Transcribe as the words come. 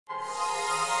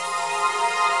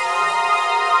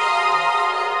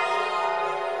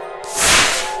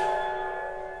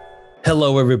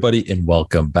Hello, everybody, and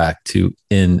welcome back to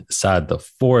Inside the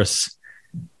Force.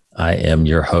 I am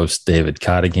your host, David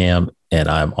Cottingham, and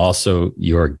I'm also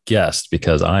your guest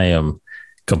because I am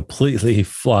completely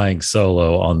flying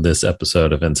solo on this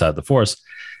episode of Inside the Force.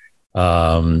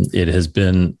 It has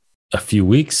been a few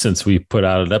weeks since we put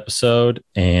out an episode,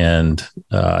 and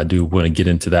I do want to get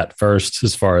into that first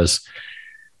as far as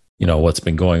what's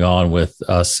been going on with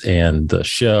us and the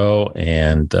show.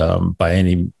 And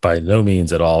by no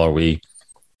means at all are we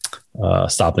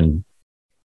stopping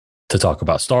to talk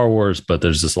about Star Wars, but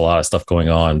there's just a lot of stuff going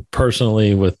on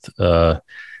personally with the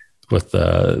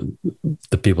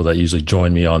people that usually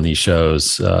join me on these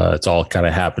shows. It's all kind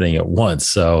of happening at once.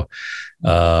 So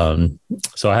I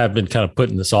have been kind of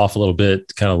putting this off a little bit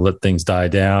to kind of let things die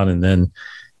down. And then,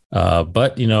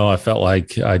 but I felt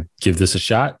like I'd give this a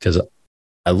shot because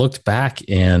I looked back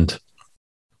and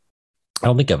I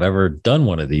don't think I've ever done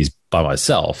one of these by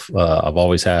myself. I've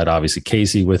always had, obviously,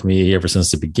 Casey with me ever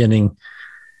since the beginning.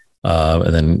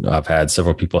 And then I've had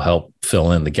several people help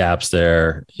fill in the gaps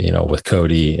there, with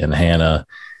Cody and Hannah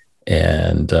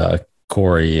and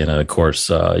Corey. And of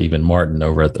course, even Martin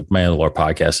over at the Mandalore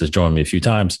podcast has joined me a few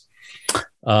times.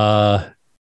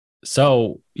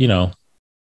 So,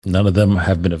 none of them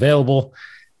have been available.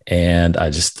 And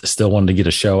I just still wanted to get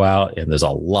a show out, and there's a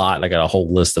lot. I got a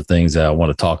whole list of things that I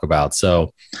want to talk about.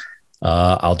 So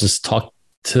I'll just talk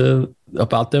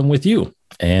about them with you,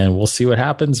 and we'll see what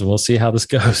happens, and we'll see how this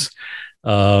goes.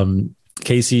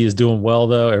 Casey is doing well,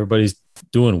 though. Everybody's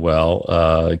doing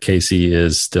well. Casey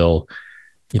is still,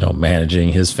 managing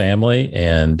his family,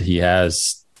 and we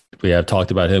have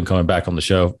talked about him coming back on the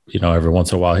show, every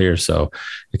once in a while here. So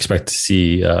expect to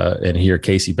see and hear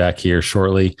Casey back here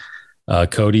shortly.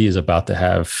 Cody is about to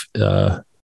have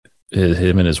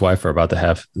him and his wife are about to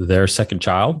have their second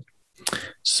child.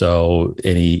 So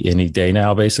any day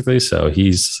now, basically. So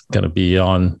he's going to be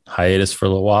on hiatus for a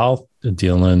little while,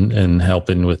 dealing and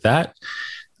helping with that.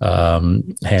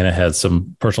 Hannah had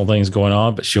some personal things going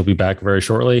on, but she'll be back very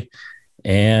shortly.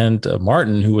 And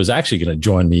Martin, who was actually going to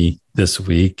join me this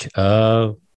week,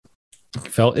 fell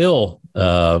ill,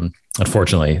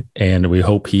 unfortunately. And we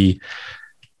hope he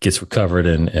gets recovered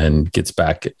and gets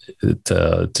back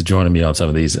to joining me on some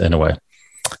of these anyway.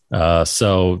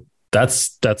 So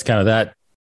that's kind of that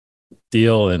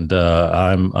deal. And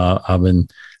I've been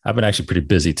actually pretty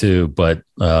busy too, but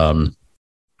cannot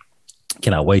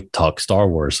wait to talk Star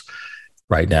Wars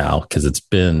right now because it's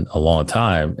been a long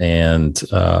time and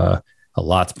a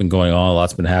lot's been going on. A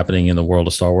lot's been happening in the world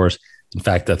of Star Wars. In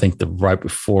fact, I think right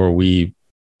before the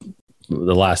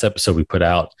last episode we put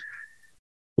out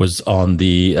was on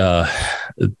the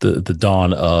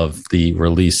dawn of the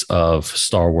release of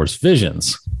Star Wars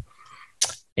Visions.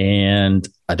 And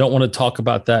I don't want to talk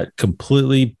about that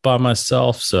completely by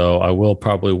myself. So I will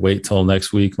probably wait till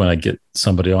next week when I get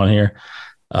somebody on here.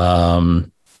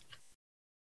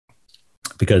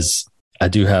 Because I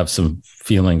do have some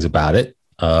feelings about it.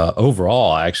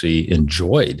 Overall, I actually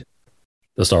enjoyed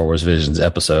the Star Wars Visions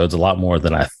episodes a lot more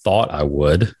than I thought I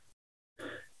would.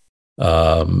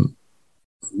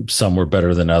 Some were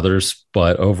better than others,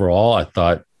 but overall, I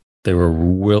thought they were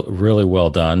really well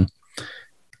done.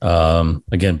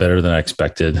 Again, better than I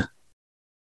expected.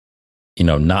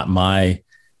 Not my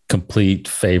complete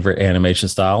favorite animation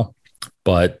style,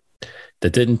 but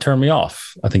that didn't turn me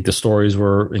off. I think the stories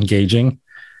were engaging.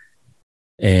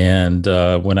 And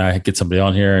when I get somebody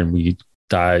on here and we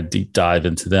deep dive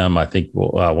into them, I think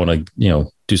I want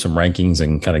to, do some rankings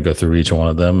and kind of go through each one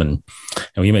of them. And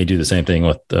we may do the same thing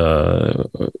with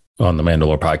on the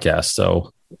Mandalore podcast.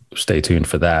 So stay tuned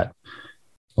for that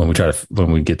when we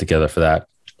get together for that.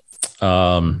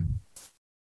 So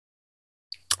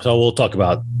we'll talk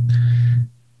about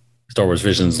Star Wars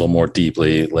Visions a little more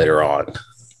deeply later on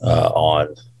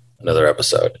another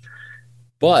episode.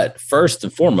 But first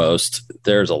and foremost,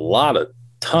 there's a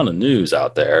ton of news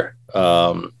out there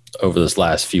over this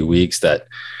last few weeks that,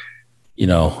 we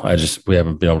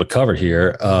haven't been able to cover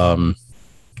here.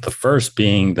 The first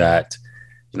being that,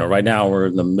 right now we're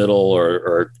in the middle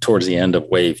or towards the end of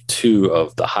wave 2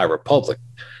 of the High Republic,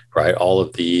 right? All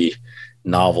of the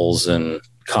novels and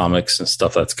comics and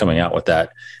stuff that's coming out with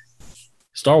that.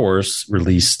 Star Wars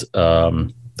released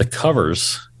the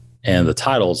covers and the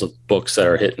titles of books that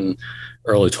are hitting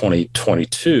early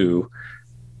 2022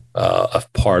 a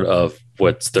part of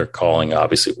what they're calling,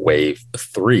 obviously, wave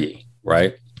 3,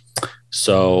 right?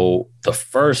 So the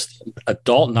first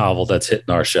adult novel that's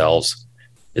hitting our shelves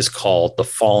is called The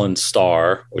Fallen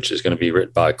Star, which is going to be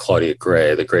written by Claudia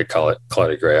Gray, the great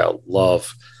Claudia Gray. I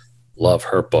love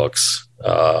her books.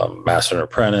 Master and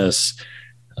Apprentice,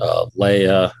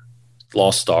 Leia,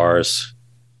 Lost Stars,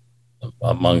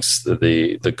 amongst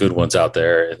the good ones out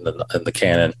there in the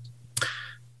canon.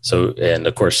 So, and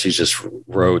of course, she just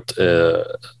wrote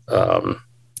Into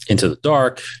the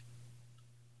Dark,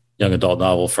 young adult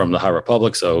novel from the High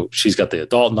Republic. So she's got the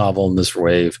adult novel in this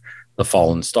wave, The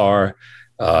Fallen Star.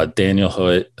 Daniel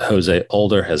Jose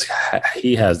Older has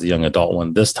the young adult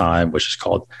one this time, which is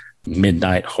called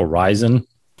Midnight Horizon.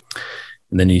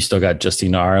 And then you still got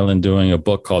Justina Ireland doing a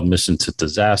book called Mission to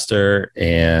Disaster,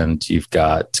 and you've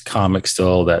got comics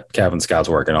still that Kevin Scott's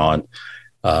working on.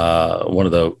 One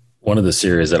of the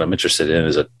series that I'm interested in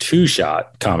is a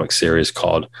 2-shot comic series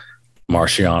called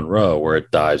Marchion Row, where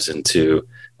it dives into,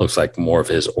 looks like, more of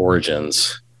his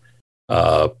origins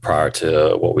prior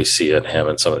to what we see in him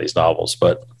in some of these novels.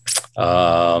 But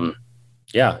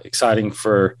yeah, exciting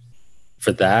for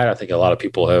that. I think a lot of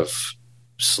people have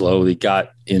slowly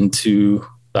got into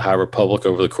the High Republic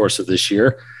over the course of this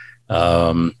year.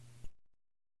 I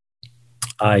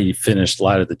finished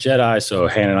Light of the Jedi, so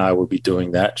Hannah and I will be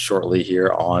doing that shortly here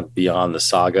on Beyond the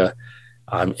Saga.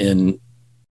 I'm in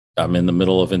the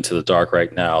middle of Into the Dark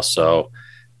right now, so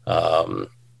and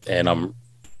I'm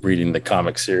reading the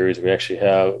comic series. I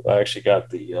actually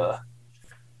got the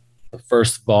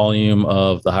first volume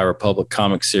of the High Republic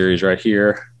comic series right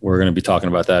here. We're going to be talking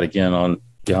about that again on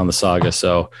Beyond the Saga.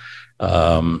 So,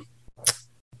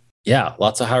 yeah,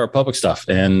 lots of High Republic stuff,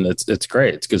 and it's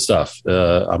great. It's good stuff.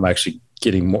 I'm actually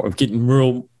getting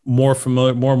more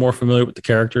familiar with the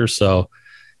characters. So,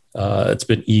 it's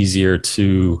been easier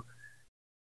to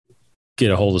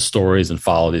get a hold of stories and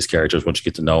follow these characters once you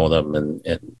get to know them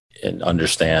and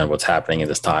understand what's happening in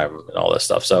this time and all this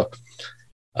stuff. So,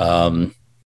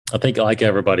 I think, like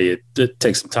everybody, it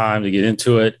takes some time to get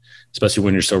into it, especially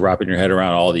when you're still wrapping your head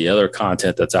around all the other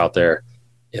content that's out there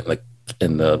in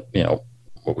the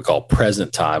what we call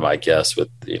present time, I guess,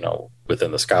 within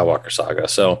the Skywalker saga.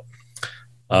 So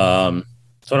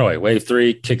anyway, Wave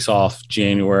 3 kicks off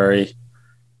January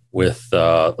with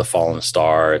the Fallen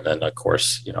Star, and then of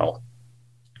course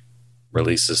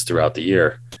releases throughout the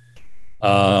year.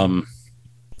 In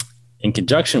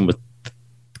conjunction with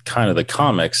kind of the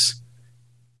comics.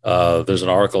 There's an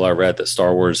article I read that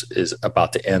Star Wars is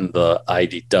about to end the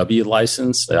IDW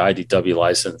license. The IDW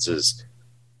license is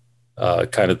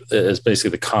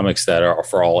basically the comics that are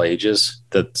for all ages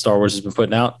that Star Wars has been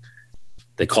putting out.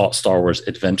 They call it Star Wars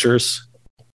Adventures,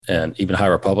 and even High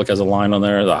Republic has a line on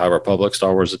there, the High Republic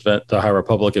the High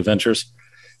Republic Adventures.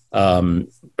 But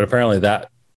apparently that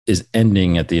is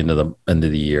ending at the end of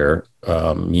the year,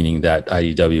 meaning that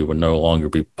IDW would no longer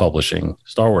be publishing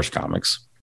Star Wars comics.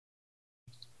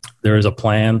 There is a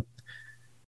plan,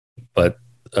 but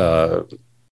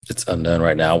it's unknown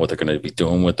right now what they're going to be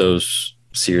doing with those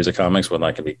series of comics, when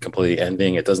that can be completely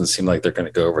ending. It doesn't seem like they're going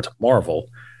to go over to Marvel.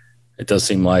 It does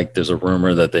seem like there's a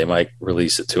rumor that they might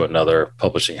release it to another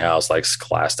publishing house like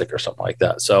Scholastic or something like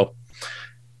that. So,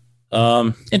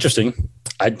 interesting.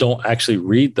 I don't actually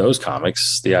read those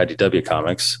comics, the IDW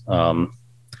comics.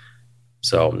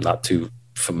 So I'm not too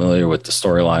familiar with the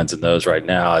storylines in those right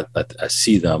now. I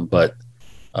see them, but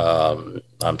I'm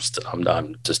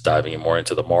just diving more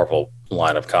into the Marvel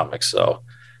line of comics. So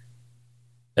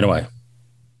anyway,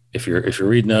 if you're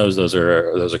reading those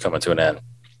are coming to an end.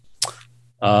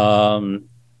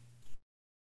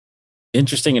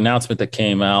 Interesting announcement that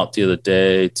came out the other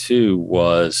day too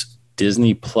was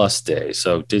Disney Plus Day.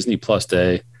 So Disney Plus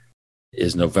Day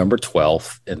is November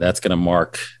 12th, and that's going to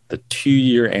mark the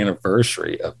 2-year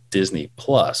anniversary of Disney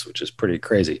Plus, which is pretty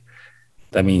crazy.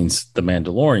 That means The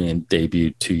Mandalorian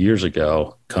debuted 2 years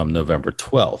ago, come November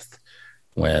 12th,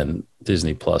 when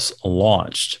Disney Plus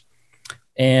launched.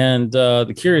 And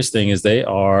the curious thing is they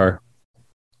are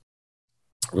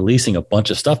releasing a bunch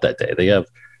of stuff that day. They have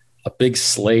a big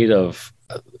slate of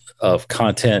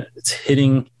content. It's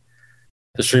hitting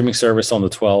the streaming service on the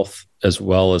 12th, as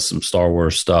well as some Star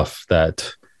Wars stuff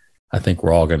that I think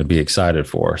we're all going to be excited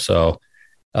for. So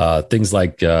things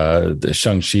like the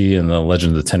Shang-Chi and the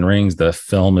Legend of the Ten Rings, the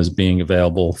film is being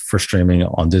available for streaming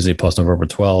on Disney Plus November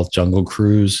 12th. Jungle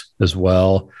Cruise as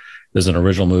well. There's an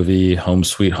original movie, Home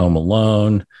Sweet Home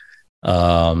Alone.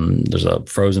 There's a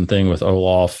Frozen thing with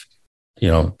Olaf,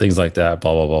 things like that,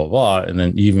 blah, blah, blah, blah. And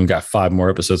then you even got 5 more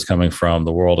episodes coming from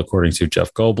The World According to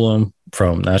Jeff Goldblum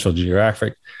from National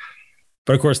Geographic.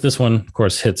 But of course, this one,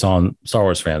 hits on Star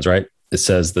Wars fans, right? It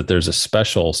says that there's a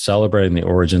special celebrating the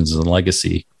origins and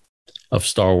legacy of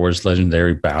Star Wars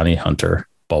legendary bounty hunter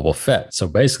Boba Fett. So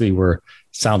basically,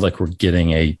 sounds like we're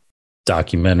getting a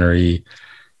documentary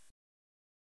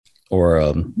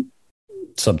or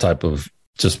some type of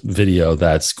just video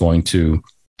that's going to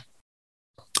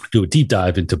do a deep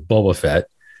dive into Boba Fett,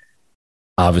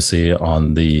 obviously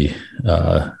on the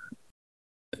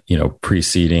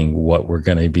preceding what we're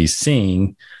going to be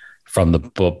seeing from the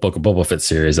Book of Boba Fett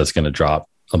series that's going to drop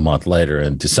a month later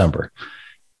in December.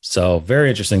 So very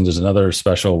interesting. There's another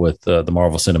special with the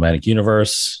Marvel Cinematic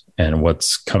Universe and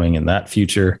what's coming in that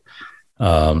future.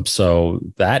 So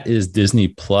that is Disney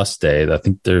Plus Day. I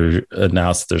think they're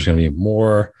announced that there's going to be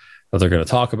more that they're going to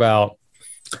talk about.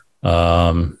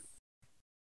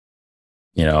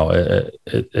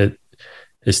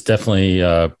 It's definitely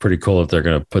pretty cool if they're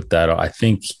going to put that on. I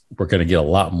think we're going to get a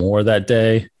lot more that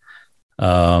day.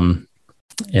 And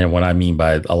what I mean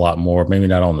by a lot more, maybe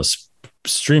not on the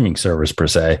streaming service per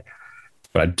se,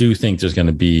 but I do think there's going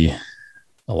to be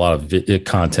a lot of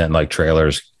content like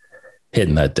trailers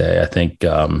hitting that day. I think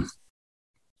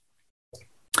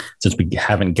since we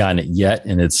haven't gotten it yet,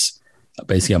 and it's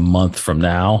basically a month from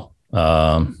now,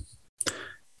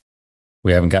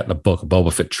 we haven't gotten a Book of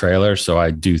Boba Fett trailer, so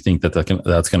I do think that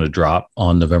that's going to drop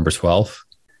on November 12th.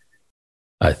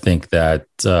 I think that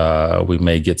we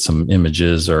may get some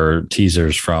images or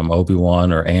teasers from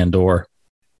Obi-Wan or Andor.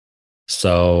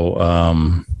 So,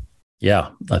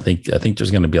 I think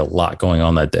there's going to be a lot going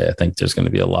on that day. I think there's going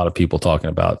to be a lot of people talking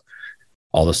about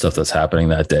all the stuff that's happening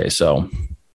that day. So,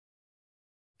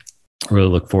 really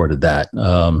look forward to that.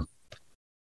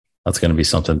 That's going to be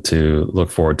something to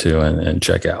look forward to and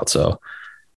check out. So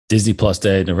Disney Plus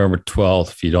Day, November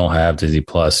 12th. If you don't have Disney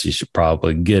Plus, you should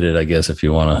probably get it, I guess, if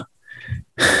you want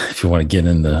to get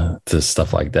into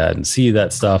stuff like that and see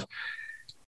that stuff.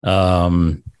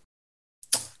 There's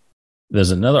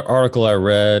another article I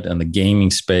read in the gaming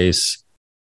space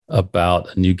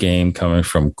about a new game coming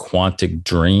from Quantic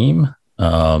Dream.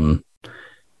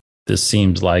 This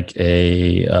seems like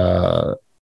a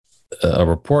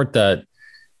report that.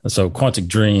 So Quantic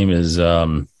Dream is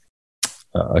a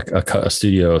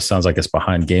studio. Sounds like it's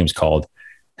behind games called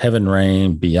Heaven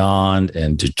Rain, Beyond,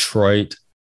 and Detroit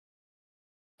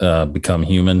Become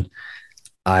Human.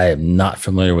 I am not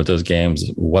familiar with those games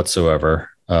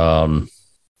whatsoever.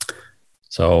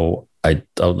 So I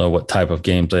don't know what type of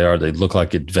games they are. They look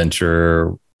like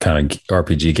adventure kind of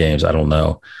RPG games. I don't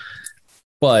know.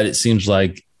 But it seems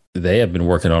like they have been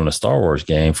working on a Star Wars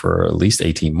game for at least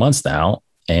 18 months now.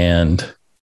 And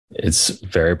it's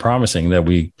very promising that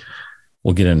we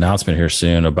will get an announcement here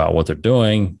soon about what they're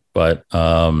doing. But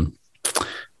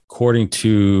according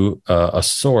to a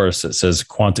source that says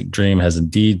Quantic Dream has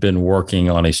indeed been working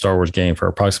on a Star Wars game for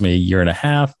approximately a year and a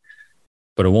half,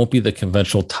 but it won't be the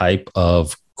conventional type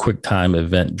of QuickTime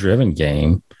event-driven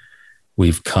game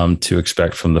we've come to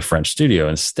expect from the French studio.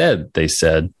 Instead, they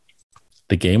said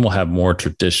the game will have more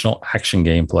traditional action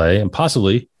gameplay and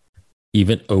possibly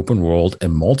even open world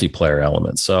and multiplayer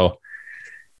elements. So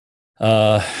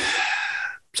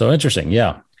interesting.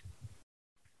 Yeah.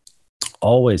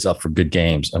 Always up for good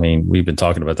games. I mean, we've been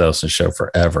talking about this on the show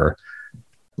forever.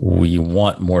 We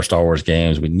want more Star Wars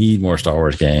games. We need more Star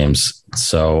Wars games.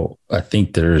 So I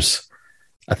think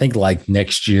like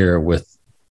next year with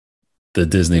the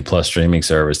Disney Plus streaming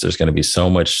service, there's going to be so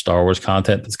much Star Wars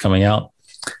content that's coming out.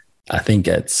 I think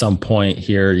at some point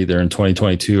here, either in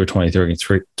 2022 or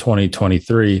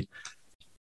 2023,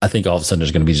 I think all of a sudden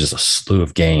there's going to be just a slew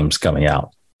of games coming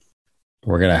out.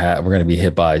 We're going to be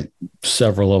hit by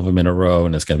several of them in a row,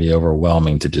 and it's going to be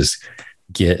overwhelming to just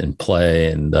get and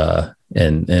play. And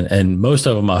most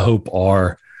of them, I hope,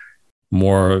 are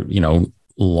more,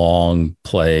 long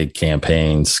play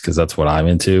campaigns, because that's what I'm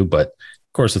into. But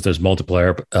of course, if there's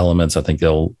multiplayer elements, I think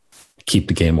they'll keep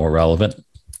the game more relevant.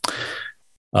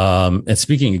 And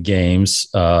speaking of games,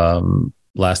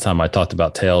 last time I talked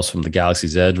about Tales from the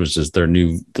Galaxy's Edge, which is the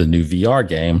new VR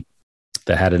game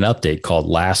that had an update called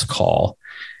Last Call.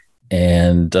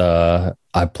 And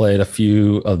I played a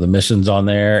few of the missions on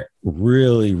there.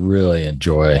 Really, really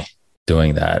enjoy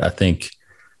doing that. I think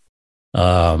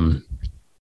there's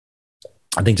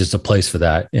a place for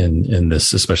that in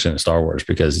this, especially in Star Wars,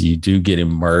 because you do get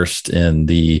immersed in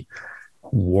the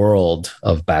world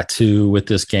of Batuu with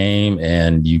this game,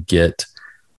 and you just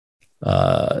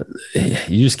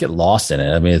get lost in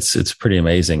it. I mean, it's pretty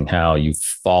amazing how you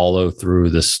follow through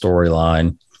this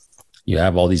storyline. You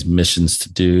have all these missions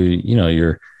to do.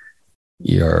 You're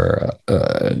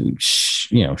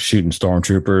shooting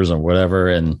stormtroopers and whatever,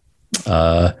 and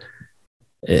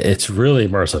it's really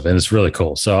immersive and it's really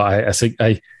cool. So I think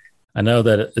I know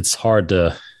that it's hard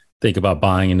to think about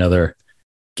buying another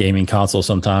gaming console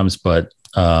sometimes, but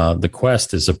the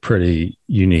Quest is a pretty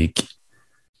unique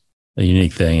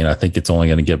thing, and I think it's only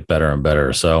going to get better and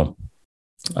better. So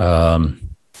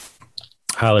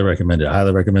highly recommend it.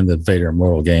 Highly recommend the Vader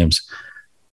Immortal games.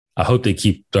 I hope they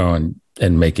keep throwing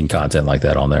and making content like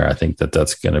that on there. I think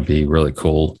that's going to be really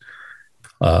cool.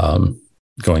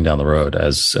 going down the road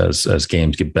as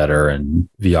games get better and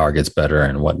VR gets better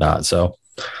and whatnot. So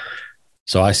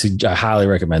I highly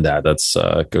recommend that. That's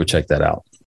go check that out.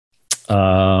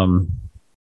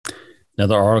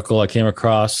 Another article I came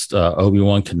across,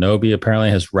 Obi-Wan Kenobi apparently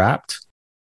has wrapped.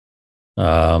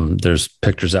 There's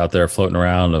pictures out there floating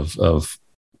around of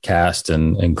cast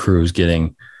and crews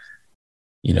getting,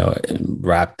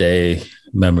 wrap day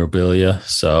memorabilia.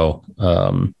 So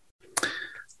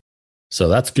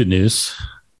that's good news.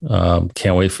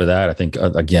 Can't wait for that. I think,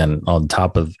 again, on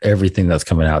top of everything that's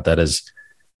coming out, that is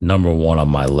number one on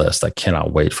my list. I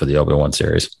cannot wait for the Obi-Wan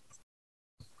series.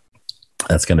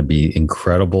 That's going to be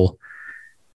incredible.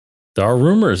 There are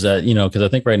rumors that, because I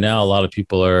think right now a lot of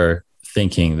people are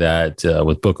thinking that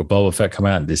with Book of Boba Fett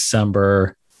coming out in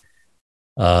December,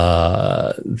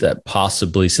 that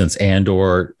possibly since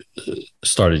Andor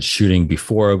started shooting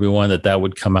before Obi-Wan, that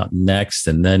would come out next,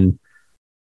 and then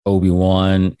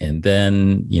Obi-Wan, and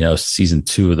then, season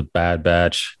 2 of the Bad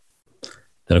Batch.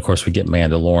 Then, of course, we get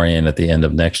Mandalorian at the end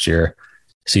of next year,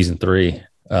 season 3.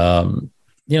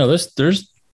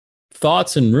 There's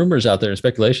thoughts and rumors out there and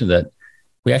speculation that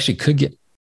we actually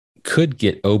could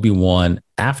get Obi-Wan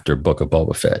after Book of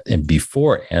Boba Fett and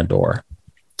before Andor.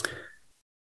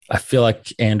 I feel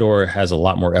like Andor has a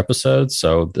lot more episodes,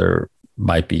 so there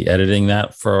might be editing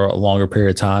that for a longer period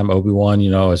of time. Obi-Wan,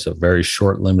 is a very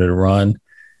short, limited run.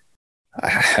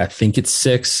 I think it's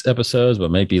 6 episodes, but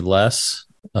maybe less.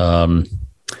 So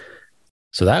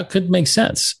that could make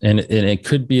sense. And it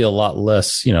could be a lot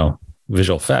less,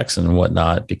 visual effects and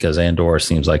whatnot, because Andor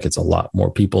seems like it's a lot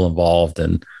more people involved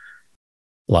and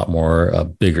a lot more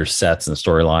bigger sets and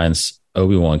storylines.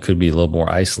 Obi-Wan could be a little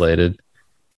more isolated.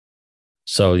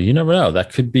 So you never know.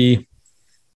 That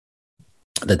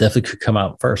definitely could come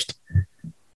out first.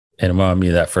 And remind me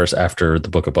of that first after the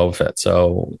Book of Boba Fett.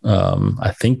 So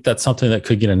I think that's something that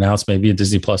could get announced maybe a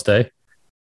Disney Plus day.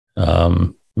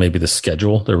 Maybe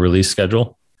the release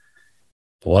schedule.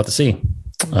 We'll have to see.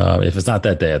 If it's not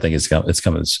that day, I think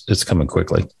it's coming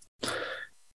quickly.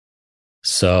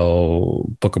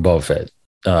 So Book of Boba Fett,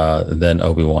 then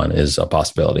Obi-Wan is a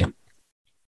possibility.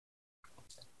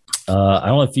 I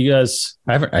don't know if you guys,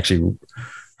 I haven't actually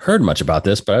heard much about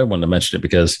this, but I wanted to mention it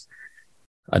because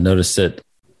I noticed it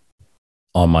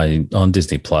on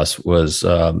Disney Plus was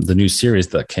the new series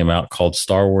that came out called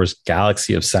Star Wars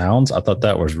Galaxy of Sounds. I thought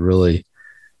that was really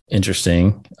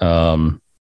interesting.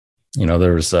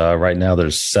 There's right now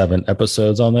there's 7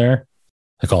 episodes on there.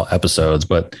 I call it episodes,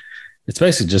 but it's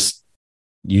basically just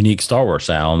unique Star Wars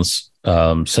sounds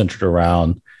centered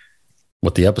around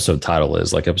what the episode title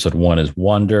is. Like episode 1 is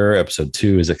Wonder, episode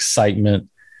 2 is Excitement,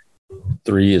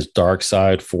 3 is Dark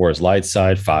Side, 4 is Light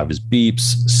Side, 5 is Beeps,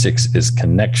 6 is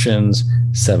Connections,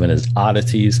 7 is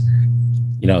Oddities.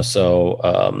 So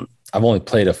I've only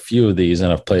played a few of these,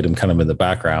 and I've played them kind of in the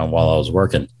background while I was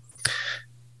working.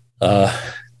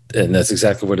 And that's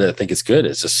exactly what I think it's good.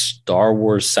 It's just Star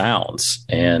Wars sounds.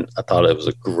 And I thought it was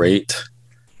a great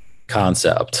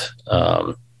concept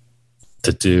to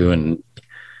do and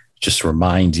just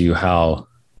remind you how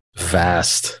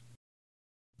vast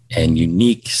and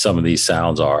unique some of these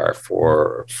sounds are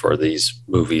for these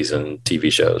movies and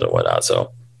TV shows and whatnot.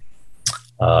 So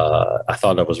I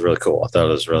thought that was really cool. I thought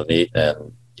it was really neat.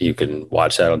 And you can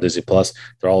watch that on Disney Plus.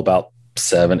 They're all about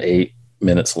 7-8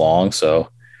 minutes long. So,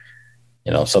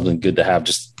 something good to have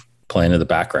just playing in the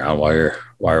background while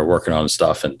you're working on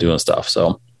stuff and doing stuff.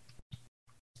 So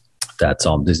that's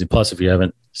on Disney Plus if you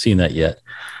haven't seen that yet.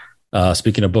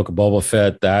 Speaking of Book of Boba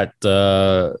Fett, that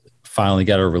finally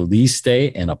got a release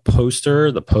date and a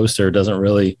poster. The poster doesn't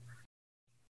really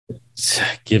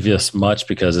give us much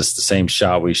because it's the same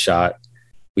shot we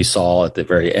saw at the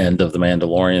very end of The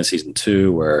Mandalorian season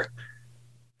 2, where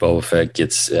Boba Fett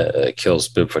kills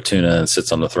Bib Fortuna and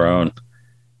sits on the throne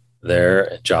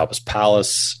there at Jabba's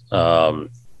palace.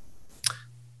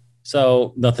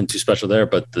 So nothing too special there,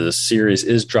 but the series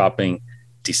is dropping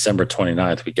December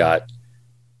 29th. We got,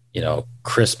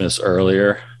 Christmas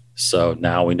earlier. So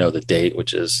now we know the date,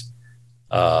 which is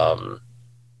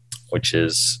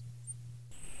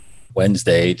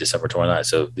Wednesday, December 29th.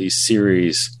 So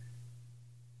these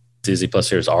Disney Plus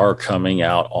series are coming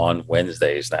out on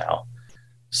Wednesdays now.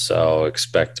 So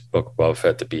expect Book of Boba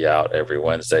Fett to be out every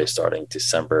Wednesday starting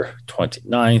December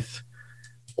 29th.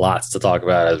 Lots to talk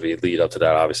about as we lead up to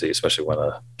that, obviously, especially when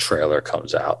a trailer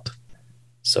comes out.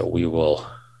 So we will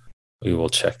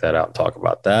check that out and talk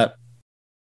about that.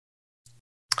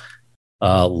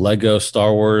 Lego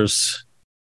Star Wars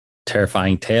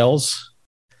Terrifying Tales.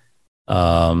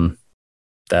 That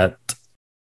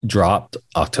dropped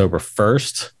October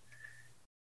 1st.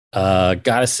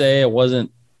 Gotta say, I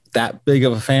wasn't that big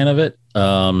of a fan of it.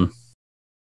 um,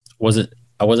 wasn't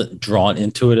I wasn't drawn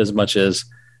into it as much as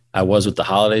I was with the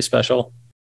holiday special.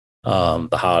 The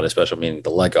holiday special meaning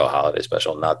the Lego holiday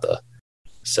special, not the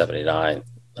 79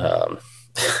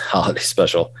 holiday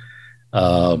special.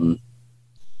 Um,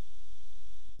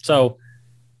 so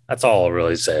that's all I'll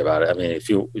really say about it. I mean, if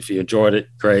you enjoyed it,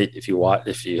 great. If you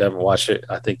haven't watched it,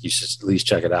 I think you should at least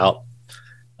check it out.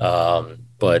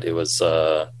 But it was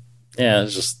it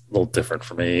was just a little different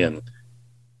for me and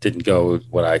didn't go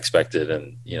what I expected.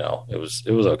 And it was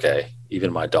okay.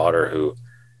 Even my daughter, who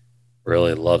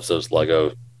really loves those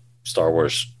Lego Star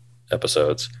Wars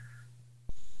episodes,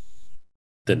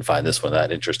 didn't find this one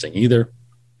that interesting either.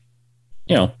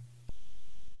 You know,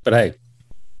 but hey,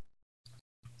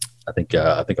 I think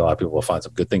a lot of people will find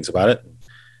some good things about it.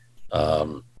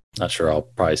 Not sure I'll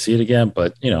probably see it again,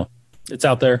 but it's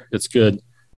out there. It's good.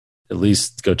 At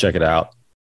least go check it out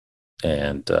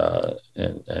and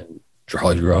draw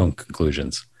your own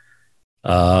conclusions.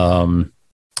 Now,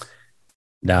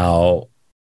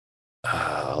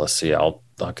 let's see. I'll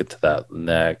get to that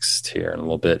next here in a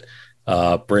little bit.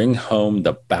 Bring Home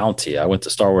the Bounty. I went to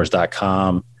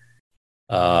StarWars.com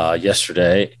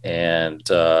yesterday,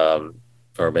 and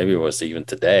or maybe it was even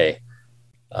today.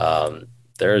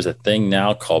 There is a thing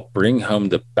now called Bring Home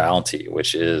the Bounty,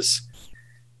 which is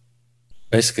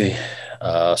basically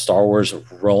Star Wars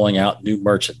rolling out new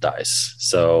merchandise.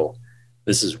 So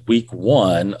this is week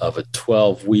 1 of a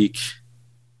 12-week,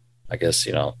 I guess,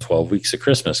 12 weeks of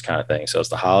Christmas kind of thing. So it's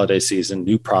the holiday season.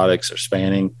 New products are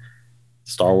spanning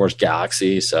Star Wars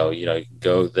Galaxy. So, you can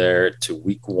go there to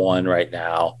week 1 right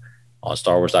now on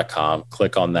StarWars.com.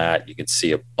 Click on that. You can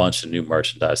see a bunch of new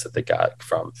merchandise that they got,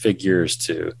 from figures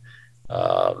to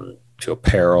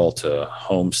apparel to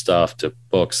home stuff to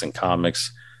books and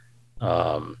comics,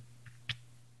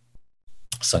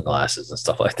 sunglasses and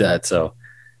stuff like that. So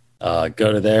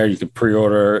go to there. You can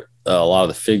pre-order a lot of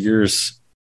the figures.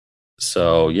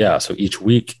 So each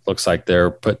week looks like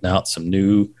they're putting out some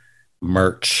new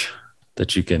merch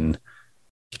that you can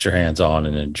get your hands on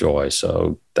and enjoy.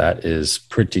 So that is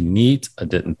pretty neat. I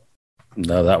didn't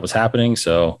know that was happening.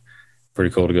 So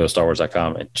pretty cool to go to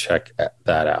StarWars.com and check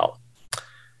that out.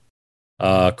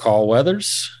 Carl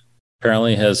Weathers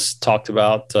apparently has talked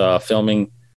about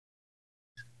filming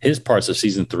his parts of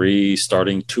season 3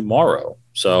 starting tomorrow.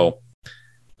 So,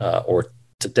 or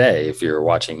today, if you're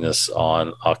watching this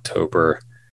on October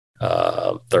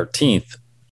 13th.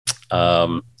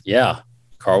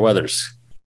 Carl Weathers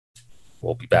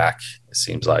will be back, it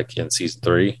seems like, in season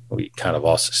 3. We kind of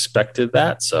all suspected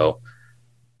that, so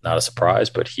not a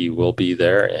surprise, but he will be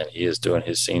there, and he is doing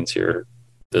his scenes here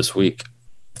this week.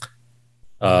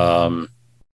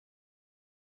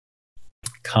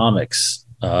 Comics.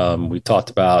 We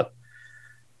talked about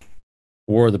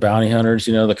War of the Bounty Hunters,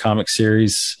 the comic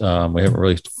series. We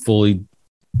haven't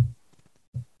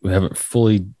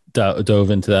fully dived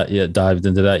into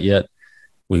that yet.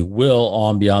 We will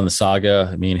on Beyond the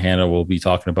Saga. Me and Hannah will be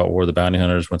talking about War of the Bounty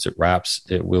Hunters once it wraps.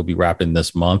 It will be wrapping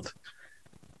this month.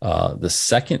 The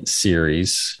second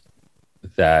series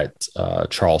that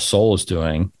Charles Soule is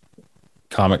doing,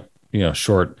 comic,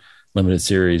 short limited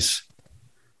series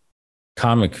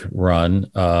comic run,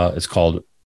 is called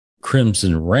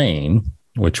Crimson Reign,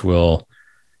 which will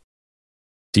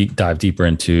dive deeper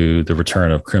into the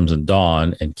return of Crimson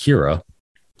Dawn and Kira.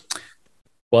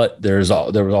 But there was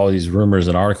all these rumors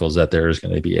and articles that there's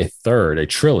going to be a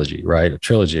trilogy, right? A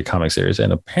trilogy of comic series.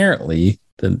 And apparently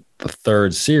the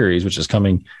third series, which is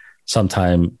coming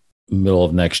sometime middle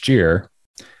of next year,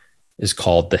 is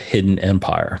called The Hidden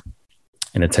Empire.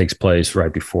 And it takes place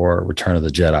right before Return of the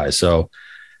Jedi. So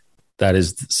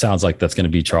sounds like that's going to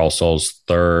be Charles Soule's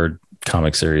third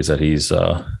comic series that he's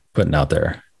putting out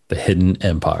there, The Hidden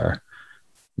Empire.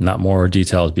 Not more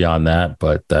details beyond that,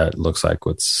 but that looks like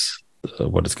what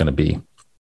it's going to be.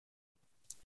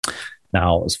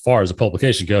 Now, as far as the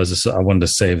publication goes, I wanted to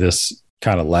save this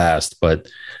kind of last, but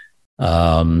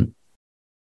the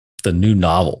new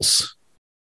novels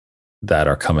that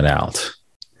are coming out.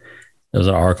 There was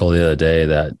an article the other day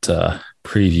that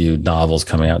previewed novels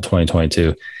coming out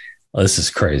 2022. This is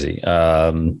crazy.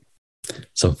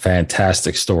 Some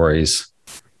fantastic stories.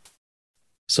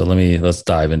 So let's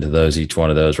dive into each one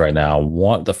of those right now.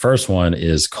 The first one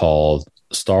is called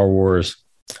Star Wars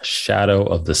Shadow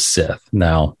of the Sith.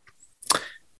 Now,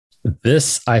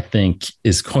 this, I think,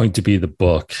 is going to be the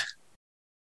book.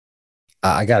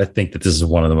 I got to think that this is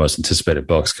one of the most anticipated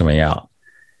books coming out.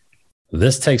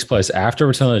 This takes place after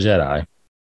Return of the Jedi,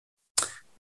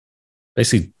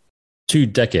 basically 2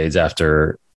 decades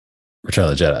after Return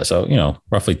of the Jedi. So,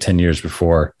 roughly 10 years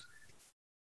before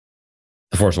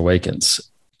The Force Awakens.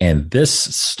 And this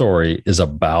story is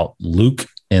about Luke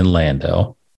and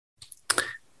Lando.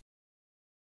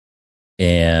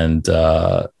 And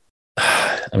I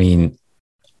mean,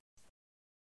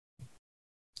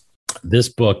 this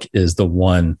book is the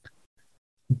one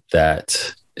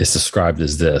that is described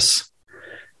as this.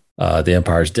 The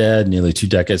Empire is dead. Nearly 2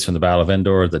 decades from the Battle of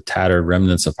Endor, the tattered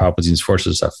remnants of Palpatine's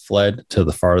forces have fled to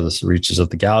the farthest reaches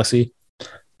of the galaxy.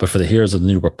 But for the heroes of the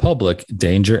New Republic,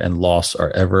 danger and loss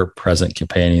are ever-present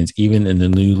companions, even in the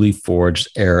newly forged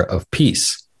era of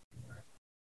peace.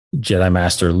 Jedi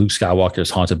Master Luke Skywalker is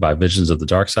haunted by visions of the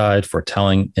dark side,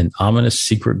 foretelling an ominous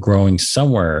secret growing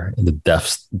somewhere in the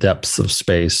depths of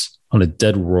space on a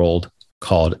dead world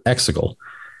called Exegol.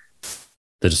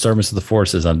 The disturbance of the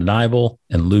Force is undeniable,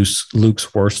 and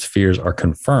Luke's worst fears are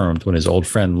confirmed when his old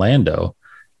friend Lando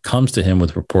comes to him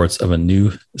with reports of a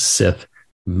new Sith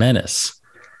menace.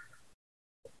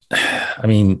 I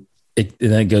mean, and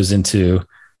then it goes into,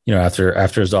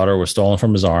 after his daughter was stolen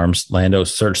from his arms, Lando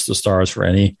searched the stars for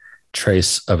any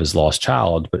trace of his lost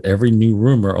child, but every new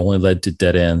rumor only led to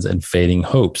dead ends and fading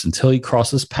hopes until he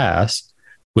crosses paths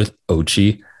with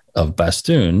Ochi of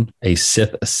Bastoon, a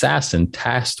Sith assassin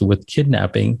tasked with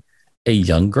kidnapping a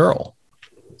young girl.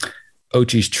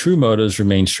 Ochi's true motives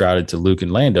remain shrouded to Luke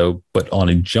and Lando, but on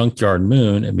a junkyard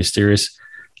moon, a mysterious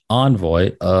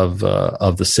envoy of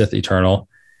the Sith Eternal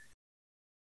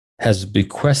has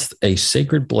bequeathed a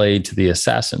sacred blade to the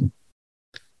assassin,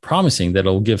 promising that it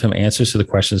will give him answers to the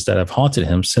questions that have haunted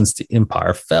him since the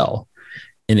Empire fell.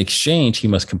 In exchange, he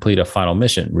must complete a final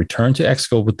mission, return to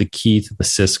Exegol with the key to the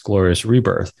Sith's glorious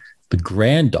rebirth, the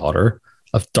granddaughter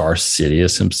of Darth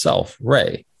Sidious himself,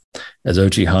 Rey. As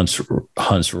Ochi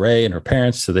hunts Rey and her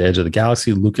parents to the edge of the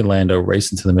galaxy, Luke and Lando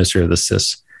race into the mystery of the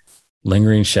Sith's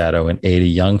lingering shadow and aid a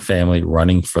young family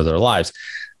running for their lives.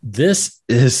 This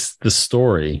is the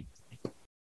story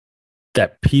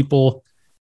that people,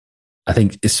 I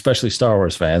think, especially Star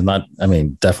Wars fans,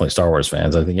 definitely Star Wars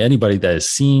fans, I think anybody that has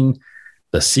seen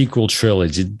the sequel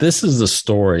trilogy, this is the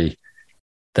story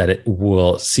that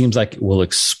seems like it will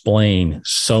explain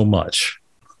so much.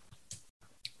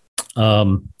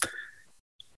 I'm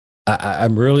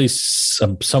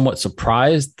somewhat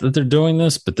surprised that they're doing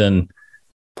this, but then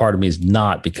part of me is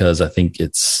not, because I think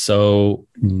it's so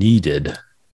needed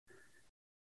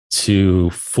to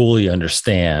fully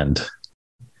understand,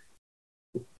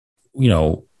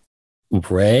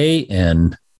 Rey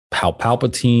and how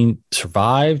Palpatine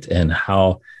survived and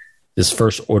how this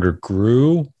First Order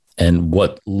grew and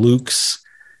what Luke's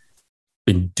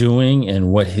been doing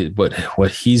and what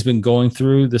he's been going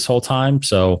through this whole time.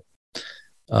 So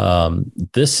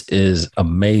this is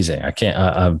amazing.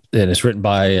 And it's written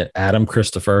by Adam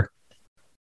Christopher.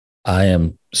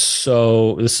 This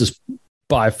is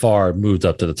by far moved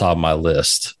up to the top of my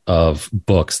list of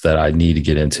books that I need to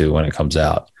get into when it comes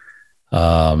out.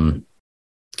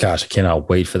 Gosh, I cannot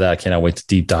wait for that. I cannot wait to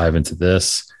deep dive into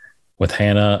this with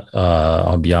Hannah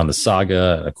on Beyond the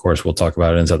Saga. And of course, we'll talk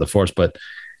about it Inside the Force, but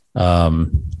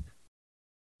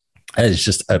it's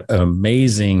just an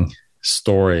amazing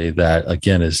story that,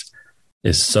 again, is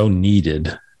so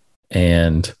needed.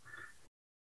 And,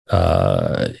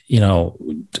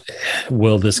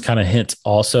 will this kind of hint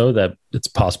also that it's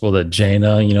possible that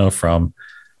Jaina, from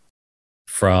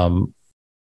The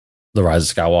Rise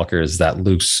of Skywalker, is that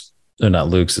is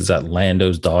that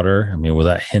Lando's daughter? I mean, will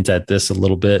that hint at this a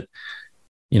little bit?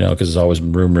 Because there's always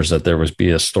been rumors that there would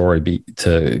be a story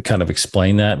to kind of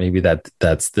explain that. Maybe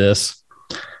that's this.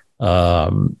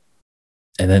 And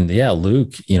then,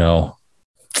 Luke,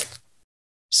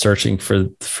 searching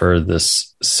for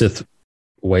this Sith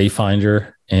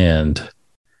wayfinder and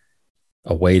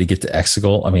a way to get to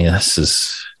Exegol. I mean,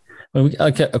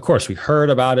 of course, we heard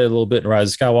about it a little bit in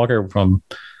Rise of Skywalker from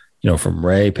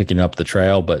Rey picking up the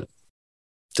trail, but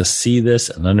to see this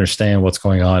and understand what's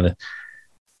going on,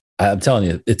 I'm telling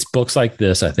you, it's books like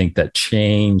this, I think, that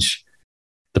change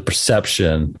the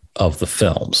perception of the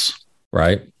films,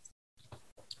 right?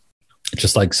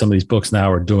 Just like some of these books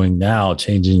now are doing now,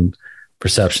 changing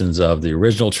perceptions of the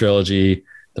original trilogy,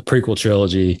 the prequel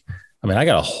trilogy. I mean, I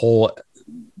got a whole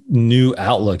new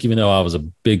outlook, even though I was a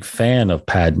big fan of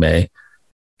Padme.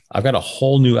 I've got a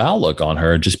whole new outlook on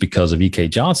her just because of E.K.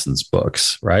 Johnson's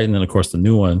books, right? And then, of course, the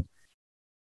new one,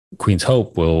 Queen's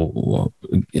Hope,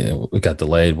 it got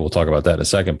delayed. We'll talk about that in a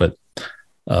second. But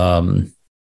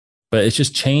it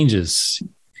just changes.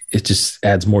 It just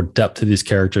adds more depth to these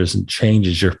characters and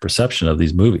changes your perception of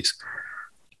these movies.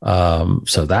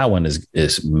 So that one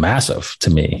is massive to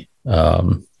me.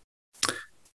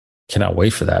 Cannot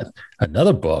wait for that.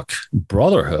 Another book,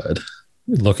 Brotherhood,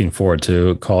 looking forward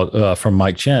to, called from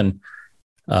Mike Chen.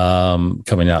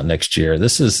 coming out next year.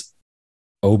 This is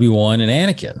Obi-Wan and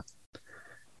Anakin.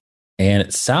 And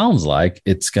it sounds like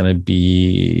it's going to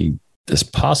be this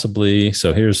possibly.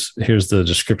 So here's the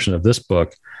description of this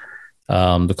book.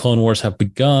 The Clone Wars have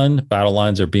begun. Battle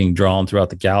lines are being drawn throughout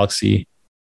the galaxy.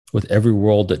 With every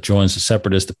world that joins the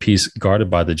Separatist, a peace guarded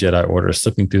by the Jedi Order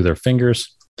slipping through their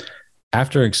fingers.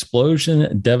 After an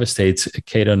explosion devastates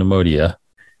Cato Nemodia,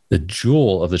 the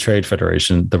jewel of the Trade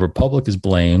Federation, the Republic is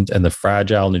blamed and the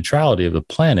fragile neutrality of the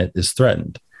planet is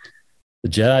threatened. The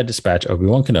Jedi dispatch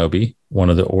Obi-Wan Kenobi, one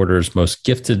of the Order's most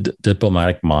gifted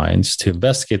diplomatic minds, to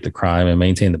investigate the crime and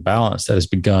maintain the balance that has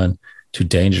begun to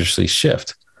dangerously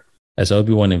shift. As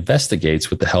Obi-Wan investigates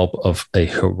with the help of a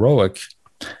heroic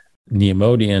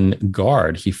Neomodian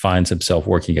guard, he finds himself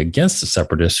working against the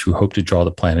Separatists who hope to draw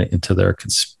the planet into their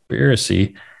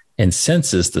conspiracy and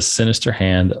senses the sinister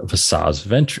hand of Asajj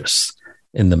Ventress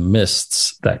in the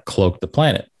mists that cloak the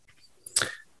planet.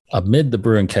 Amid the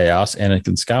brewing chaos,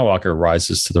 Anakin Skywalker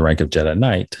rises to the rank of Jedi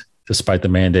Knight, despite the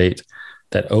mandate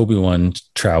that Obi-Wan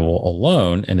travel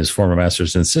alone and his former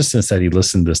master's insistence that he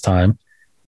listen this time.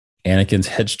 Anakin's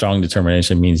headstrong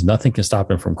determination means nothing can stop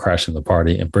him from crashing the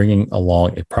party and bringing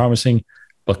along a promising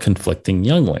but conflicting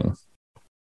youngling.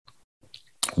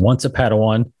 Once a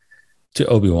Padawan to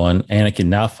Obi-Wan, Anakin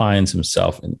now finds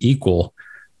himself an equal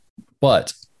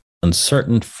but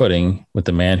uncertain footing with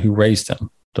the man who raised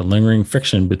him. The lingering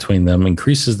friction between them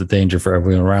increases the danger for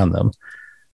everyone around them.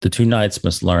 The two knights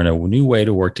must learn a new way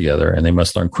to work together, and they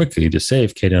must learn quickly to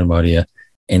save Cato Nemodia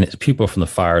and its people from the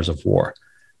fires of war.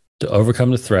 To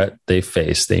overcome the threat they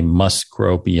face, they must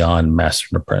grow beyond master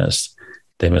and apprentice.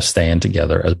 They must stand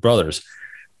together as brothers.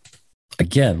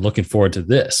 Again, looking forward to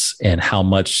this, and how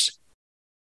much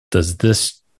does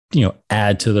this,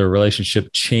 add to their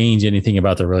relationship, change anything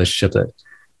about the relationship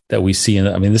that we see in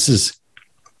it? I mean, it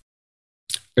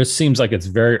seems like it's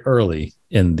very early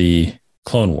in the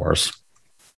Clone Wars.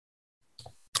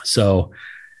 So,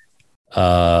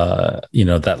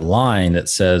 that line that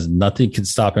says nothing can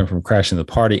stop him from crashing the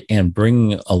party and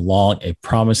bringing along a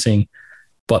promising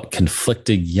but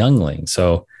conflicted youngling.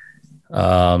 So,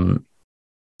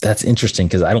 that's interesting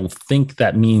because I don't think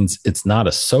that means it's not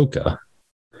Ahsoka,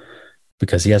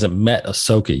 because he hasn't met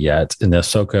Ahsoka yet. And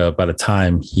Ahsoka, by the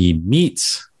time he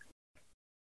meets,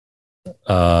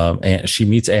 and she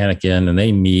meets Anakin and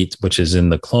they meet, which is in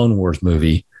the Clone Wars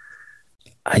movie,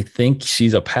 I think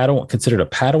she's a Padawan, considered a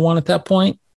Padawan at that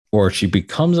point, or she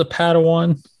becomes a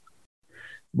Padawan.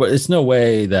 But it's no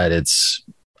way that it's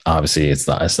not,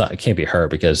 it can't be her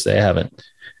because they haven't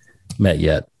met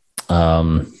yet.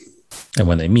 And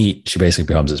when they meet, she basically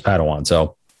becomes his Padawan.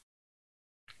 So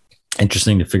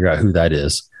interesting to figure out who that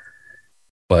is.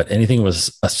 But anything with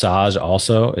Asajj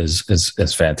also is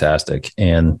fantastic.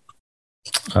 And,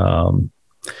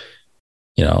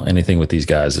 anything with these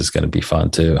guys is going to be fun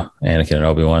too. Anakin and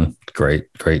Obi-Wan, great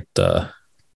to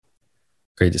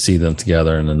see them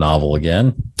together in the novel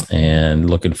again, and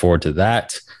looking forward to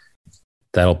that.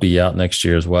 That'll be out next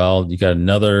year as well. You got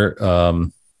another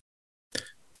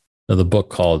book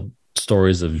called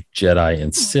Stories of Jedi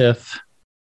and Sith.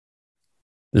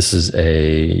 This is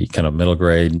a kind of middle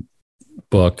grade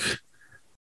book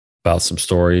about some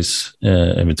stories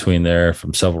in between there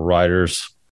from several writers.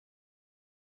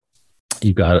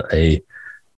 You've got a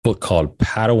book called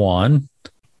Padawan,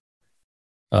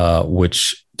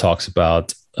 which is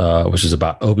about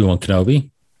Obi-Wan Kenobi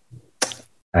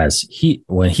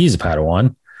when he's a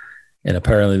Padawan. And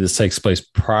apparently this takes place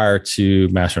prior to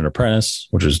Master and Apprentice,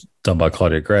 which was done by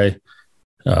Claudia Gray.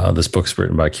 This book's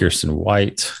written by Kirsten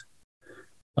White.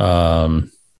 I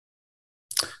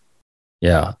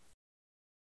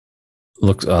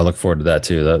look forward to that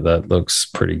too. That looks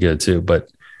pretty good too. But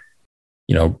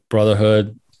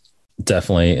Brotherhood,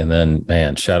 definitely. And then,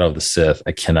 man, Shadow of the Sith.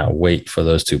 I cannot wait for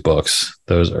those two books.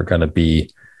 Those are going to be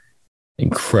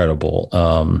incredible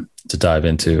to dive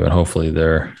into, and hopefully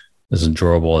they're as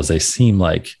enjoyable as they seem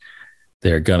like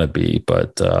they're going to be.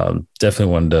 But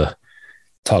definitely wanted to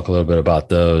talk a little bit about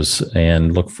those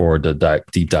and look forward to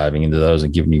deep diving into those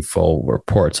and giving you full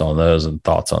reports on those and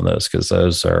thoughts on those, because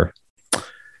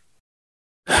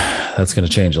that's going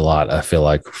to change a lot, I feel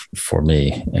like, for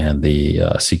me and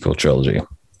the sequel trilogy.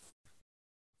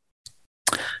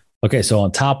 Okay, so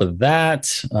on top of that,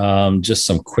 just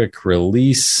some quick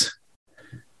release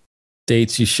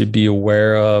dates you should be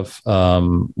aware of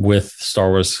with Star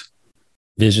Wars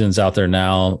Visions out there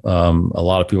now. A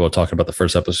lot of people are talking about the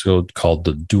first episode called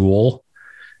The Duel,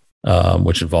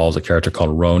 which involves a character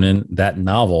called Ronin. That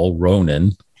novel,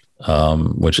 Ronin,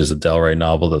 which is a Del Rey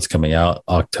novel that's coming out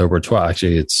October 12th.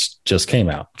 Actually, it's just came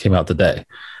out today.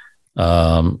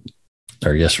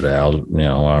 or yesterday.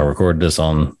 I recorded this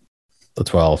on the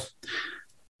 12th,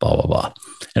 blah, blah, blah.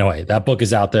 Anyway, that book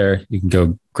is out there. You can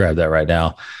go grab that right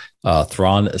now.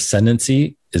 Thrawn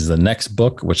Ascendancy is the next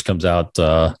book, which comes out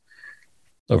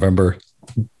November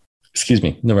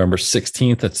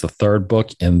 16th. It's the third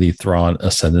book in the Thrawn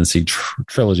Ascendancy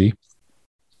trilogy.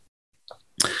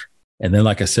 And then,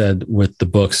 like I said, with the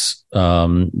books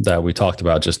that we talked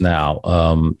about just now,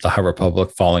 The High Republic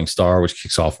Falling Star, which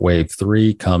kicks off Wave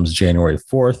 3, comes January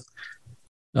 4th.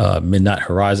 Midnight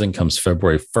Horizon comes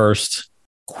February 1st.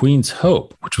 Queen's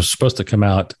Hope, which was supposed to come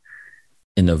out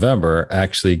in November,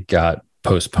 actually got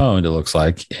postponed, it looks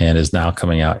like, and is now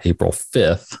coming out April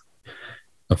 5th,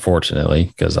 unfortunately,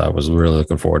 because I was really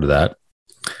looking forward to that.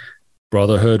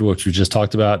 Brotherhood, which we just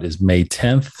talked about, is May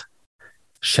 10th.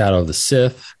 Shadow of the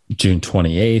Sith, June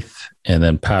 28th, and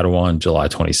then Padawan, July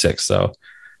 26th. So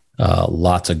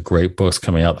lots of great books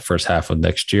coming out the first half of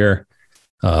next year.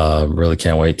 Really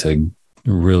can't wait to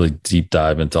really deep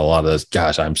dive into a lot of this.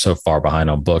 Gosh, I'm so far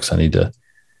behind on books. I need to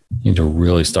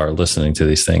really start listening to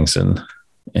these things and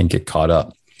get caught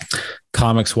up.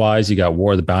 Comics wise, you got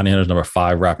War of the Bounty Hunters number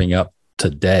 5 wrapping up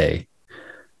today.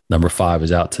 Number 5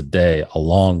 is out today,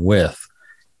 along with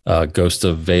Ghost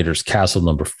of Vader's Castle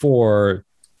number 4,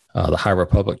 The High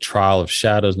Republic Trial of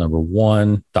Shadows number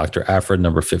 1, Dr. Aphra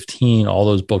number 15. All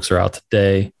those books are out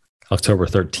today, October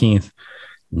 13th.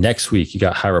 Next week, you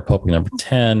got High Republic number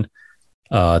 10,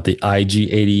 the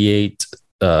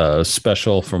IG-88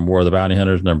 special from War of the Bounty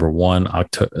Hunters number 1.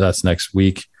 That's next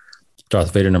week.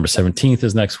 Darth Vader number 17th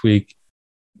is next week.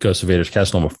 Ghost of Vader's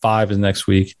Castle number 5 is next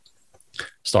week.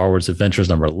 Star Wars Adventures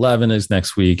number 11 is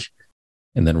next week.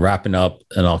 And then wrapping up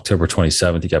on October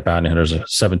 27th, you got Bounty Hunters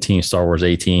 17, Star Wars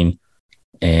 18,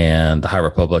 and The High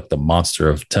Republic, The Monster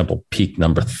of Temple Peak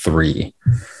number 3.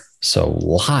 So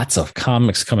lots of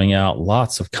comics coming out,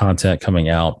 lots of content coming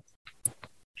out.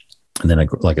 And then,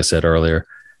 like I said earlier,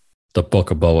 the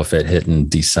Book of Boba Fett hitting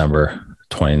December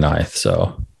 29th.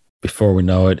 So before we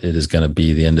know it, it is going to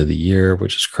be the end of the year,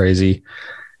 which is crazy.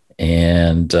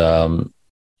 And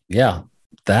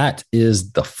that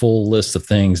is the full list of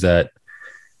things that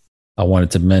I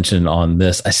wanted to mention on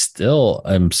this. I still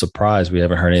am surprised we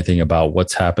haven't heard anything about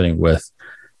what's happening with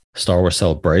Star Wars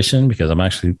Celebration, because I'm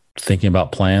actually thinking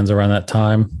about plans around that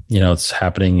time. It's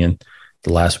happening in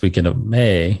the last weekend of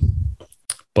May,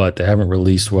 but they haven't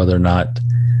released whether or not,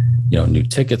 new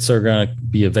tickets are going to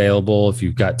be available. If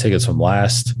you've got tickets from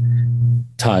last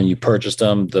time you purchased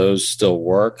them, those still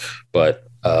work. But,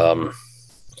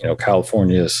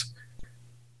 California's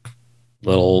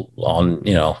little on,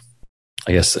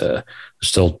 I guess they're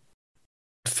still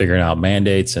figuring out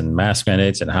mandates and mask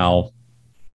mandates and how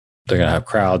they're going to have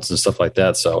crowds and stuff like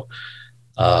that. So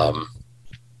I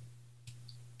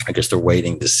guess they're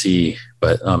waiting to see.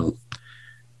 But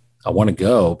I want to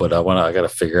go, but I got to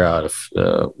figure out if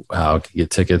how I can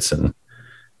get tickets and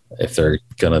if they're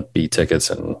going to be tickets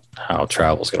and how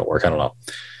travel is going to work. I don't know.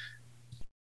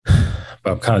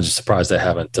 But I'm kind of just surprised they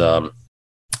haven't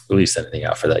released anything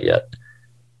out for that yet.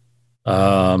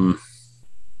 I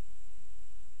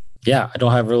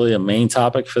don't have really a main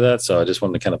topic for that, so I just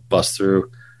wanted to kind of bust through a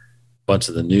bunch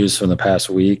of the news from the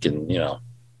past week. And, I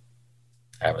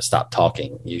haven't stopped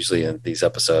talking. Usually in these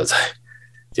episodes,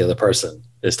 the other person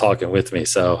is talking with me,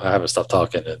 so I haven't stopped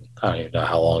talking, and I don't even know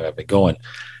how long I've been going.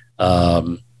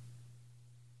 But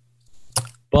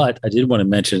I did want to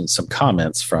mention some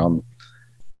comments from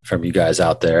you guys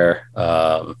out there,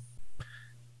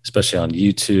 especially on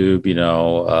YouTube,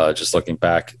 just looking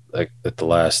back like at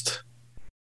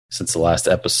since the last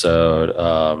episode,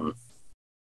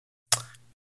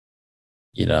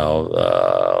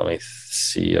 let me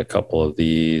see a couple of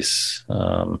these.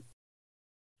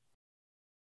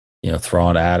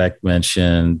 Thrawn Addict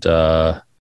mentioned when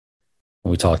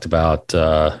we talked about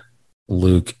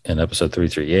Luke in episode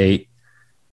 338.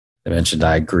 They mentioned,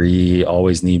 I agree,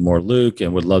 always need more Luke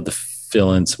and would love to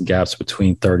fill in some gaps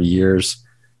between 30 years.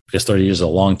 Because 30 years is a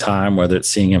long time, whether it's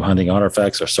seeing him hunting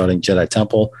artifacts or starting Jedi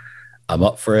Temple. I'm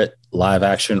up for it, live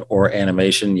action or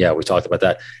animation. Yeah, we talked about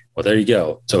that. Well, there you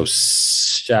go. So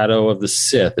Shadow of the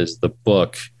Sith is the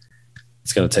book.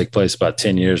 It's going to take place about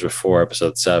 10 years before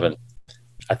episode 7.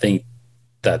 I think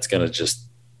that's going to just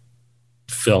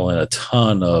fill in a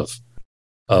ton of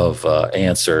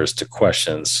answers to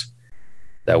questions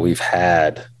that we've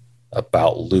had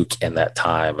about Luke in that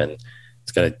time. And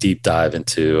it's going to deep dive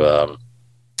into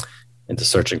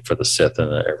searching for the Sith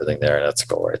and everything there. And that's a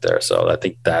goal right there. So I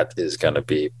think that is going to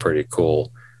be pretty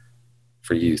cool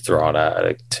for you, Thrawn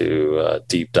Addict, to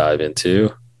deep dive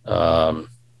into. Let's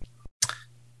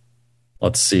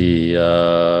see.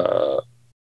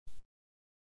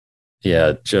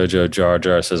 Yeah, Jojo Jar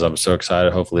Jar says, I'm so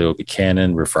excited. Hopefully it will be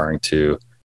canon, referring to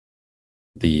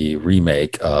the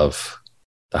remake of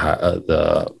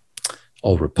the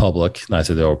Old Republic,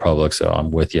 Knights of the Old Republic. So I'm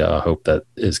with you. I hope that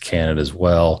is canon as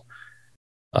well.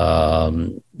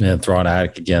 And Thrawn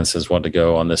Attic again says, want to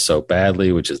go on this so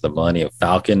badly, which is the Millennium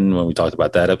Falcon. When we talked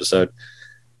about that episode,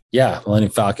 yeah,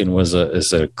 Millennium Falcon is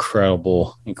an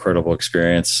incredible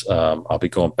experience. I'll be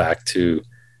going back to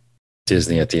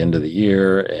Disney at the end of the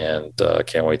year, and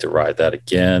can't wait to ride that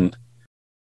again.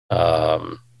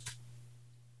 Let's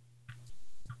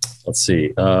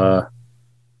see.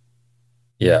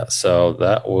 Yeah, so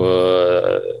that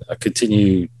would I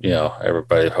continue.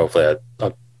 Everybody. Hopefully,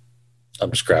 I'm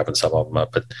just grabbing some of them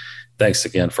up. But thanks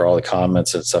again for all the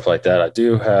comments and stuff like that. I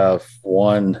do have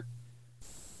one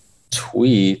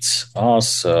tweet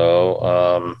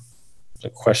also. The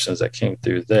questions that came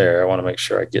through there. I want to make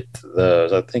sure I get to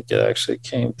those. I think it actually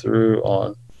came through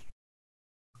on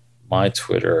my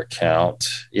Twitter account.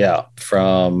 Yeah,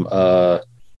 from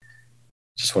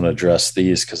just want to address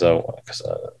these because I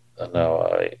know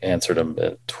I answered them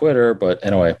in Twitter. But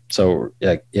anyway, so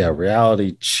yeah,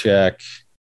 reality check.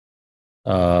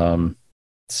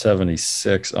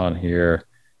 76 on here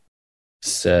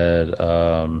said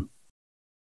so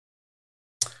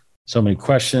many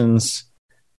questions.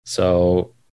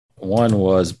 So one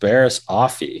was Barriss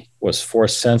Offee was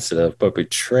force sensitive but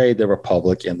betrayed the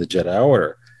Republic and the Jedi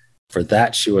Order. For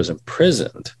that, she was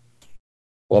imprisoned.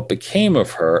 What became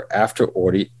of her after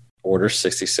Order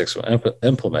 66 was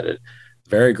implemented?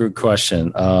 Very good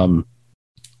question.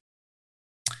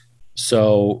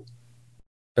 So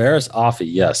Barriss Offee,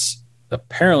 yes,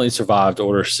 apparently survived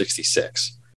Order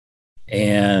 66.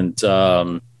 And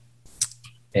I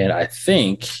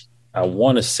think I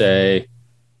want to say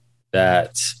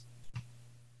that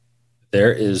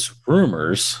there's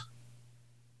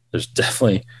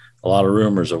definitely a lot of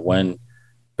rumors of when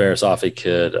Barriss Offee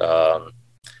could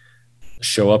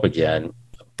show up again.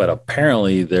 But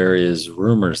apparently there is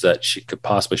rumors that she could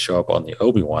possibly show up on the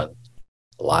Obi-Wan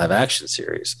live action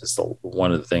series. It's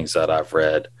one of the things that I've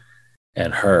read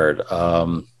and heard.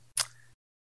 I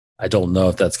don't know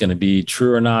if that's going to be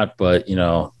true or not, but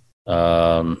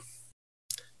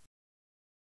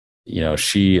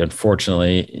she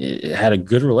unfortunately had a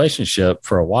good relationship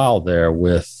for a while there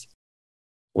with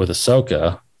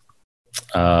Ahsoka.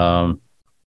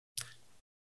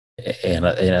 And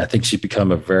I think she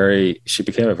became a very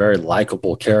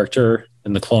likable character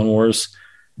in the Clone Wars.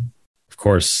 Of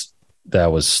course,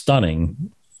 that was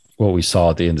stunning what we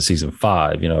saw at the end of season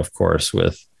 5, of course,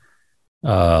 with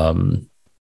Ahsoka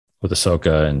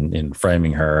and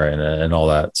framing her and all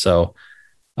that. So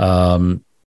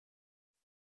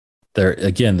there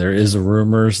is a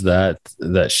rumors that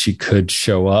she could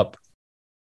show up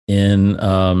in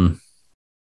a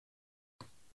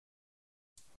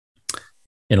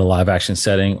live action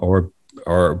setting, or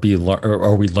we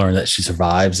learn that she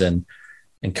survives and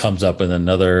comes up in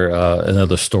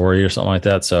another story or something like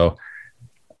that. So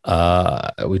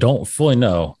we don't fully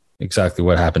know exactly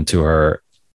what happened to her.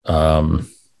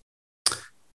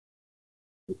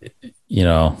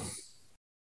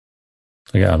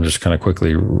 Again, I'm just kind of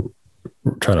quickly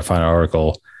trying to find an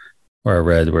article where I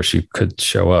read where she could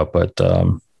show up, but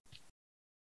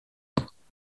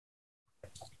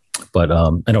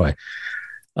anyway,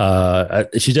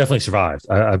 she definitely survived.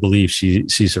 I believe she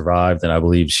survived, and I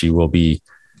believe she will be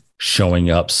showing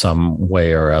up some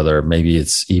way or other. Maybe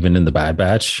it's even in the Bad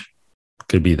Batch.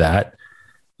 Could be that.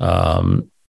 I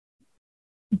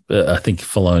think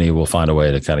Filoni will find a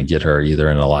way to kind of get her either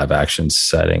in a live action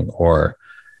setting or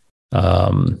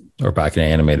back in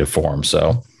animated form.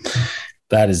 So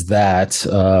that is that.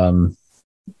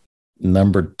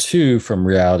 Number 2 from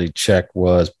Reality Check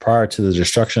was, prior to the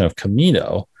destruction of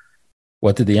Kamino,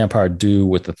 what did the Empire do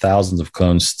with the thousands of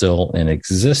clones still in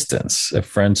existence? A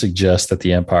friend suggests that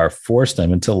the Empire forced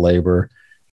them into labor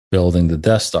building the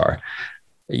Death Star.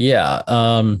 Yeah,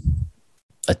 I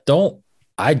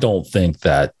don't think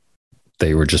that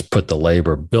they were just put to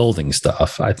labor building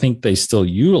stuff. I think they still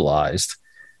utilized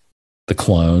the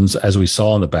clones, as we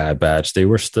saw in the Bad Batch. They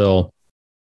were still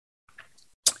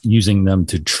using them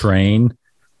to train,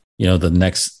 the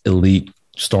next elite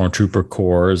stormtrooper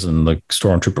corps and the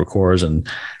stormtrooper corps and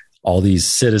all these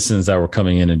citizens that were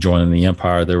coming in and joining the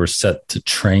Empire. They were set to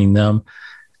train them.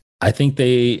 I think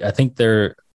the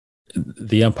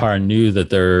Empire knew that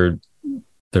their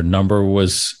number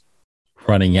was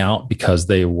running out because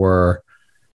they were,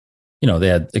 they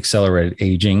had accelerated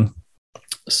aging,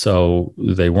 so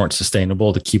they weren't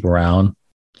sustainable to keep around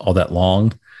all that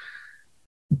long.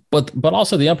 but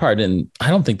also the Empire didn't. I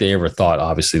don't think they ever thought,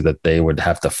 obviously, that they would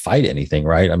have to fight anything,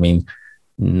 right? I mean,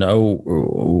 no,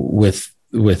 with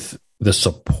the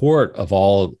support of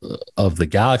all of the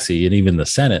galaxy and even the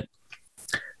Senate,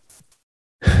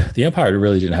 the Empire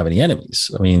really didn't have any enemies.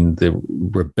 I mean, the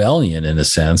rebellion, in a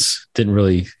sense, didn't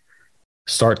really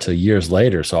start till years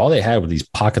later. So all they had were these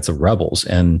pockets of rebels,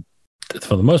 and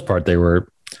for the most part, they were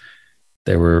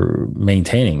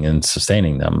maintaining and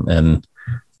sustaining them. And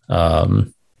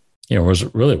it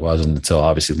really wasn't until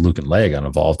obviously Luke and Leia got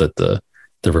involved that the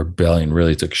rebellion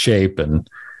really took shape and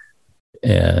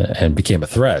became a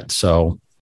threat. So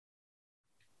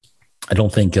I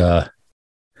don't think the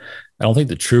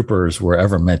troopers were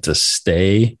ever meant to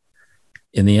stay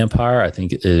in the Empire. I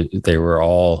think they were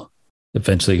all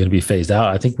eventually going to be phased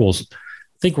out. I think we're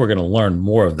going to learn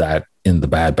more of that in the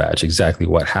Bad Batch, exactly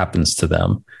what happens to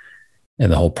them and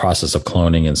the whole process of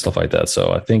cloning and stuff like that.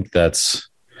 So I think that's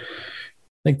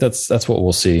what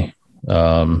we'll see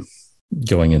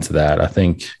going into that. I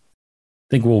think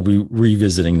we'll be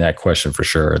revisiting that question for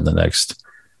sure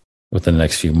within the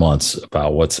next few months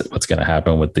about what's going to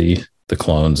happen with the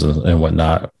clones and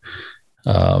whatnot.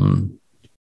 But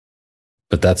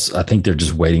I think they're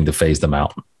just waiting to phase them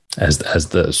out as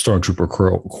the Stormtrooper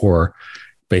Corps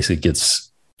basically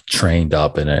gets trained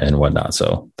up and whatnot.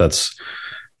 So that's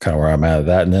kind of where I'm at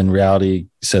that. And then Reality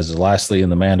says, lastly, in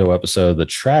the Mando episode, the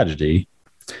tragedy,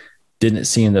 didn't it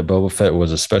seem that Boba Fett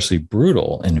was especially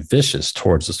brutal and vicious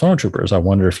towards the Stormtroopers? I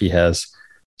wonder if he has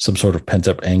some sort of pent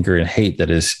up anger and hate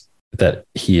that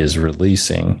he is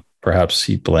releasing. Perhaps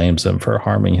he blames them for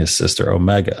harming his sister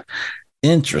Omega.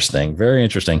 Interesting. Very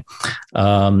interesting.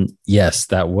 Yes,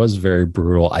 that was very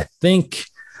brutal. I think,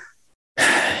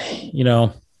 I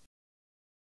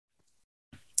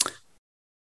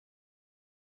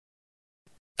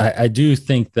do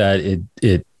think that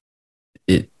it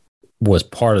was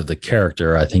part of the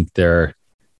character. I think there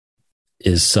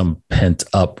is some pent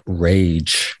up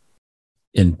rage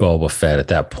in Boba Fett at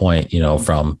that point,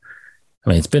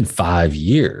 it's been 5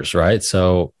 years, right?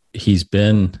 So we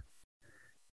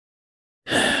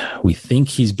think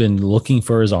he's been looking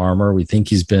for his armor. We think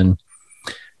he's been,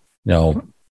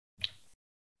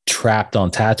 trapped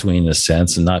on Tatooine in a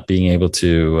sense and not being able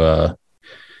to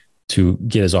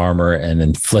get his armor and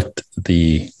inflict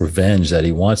the revenge that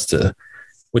he wants to,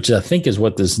 which I think is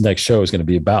what this next show is going to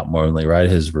be about, more than right?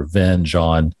 His revenge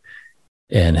on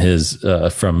and his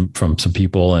from some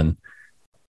people and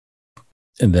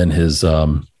then his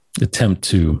attempt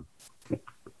to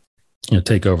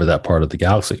take over that part of the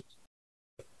galaxy.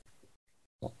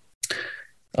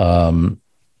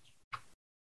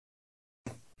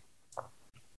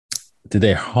 Did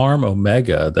they harm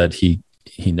Omega that we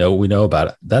know about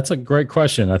it? That's a great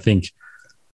question. I think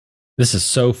this is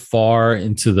so far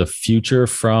into the future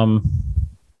from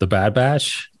the Bad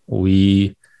Batch.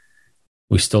 We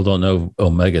still don't know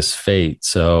Omega's fate.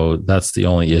 So that's the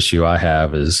only issue I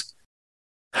have is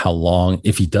how long,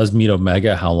 if he does meet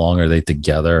Omega, how long are they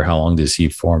together? How long does he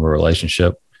form a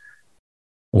relationship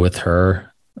with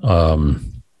her? Because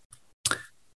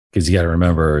you got to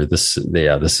remember this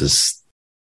is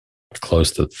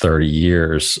close to 30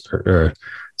 years or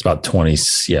it's about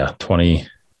 27,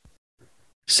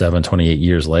 28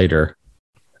 years later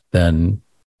than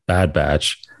Bad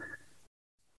Batch.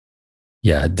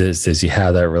 Yeah. Does he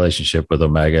have that relationship with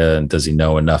Omega, and does he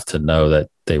know enough to know that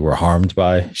she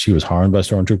was harmed by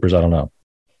stormtroopers? I don't know.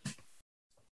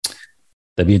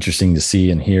 That'd be interesting to see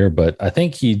and hear, but I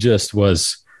think he just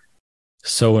was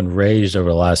so enraged over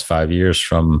the last 5 years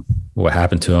from what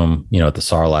happened to him, at the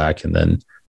Sarlacc, and then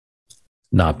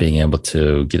not being able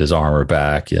to get his armor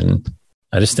back. And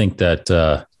I just think that,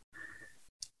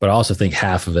 but I also think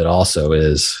half of it also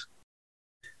is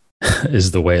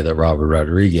the way that Robert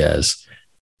Rodriguez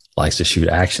likes to shoot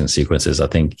action sequences. I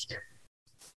think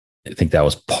that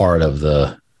was part of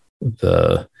the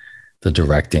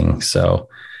directing. So,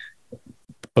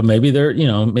 but maybe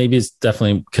maybe it's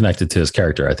definitely connected to his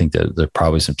character. I think that there's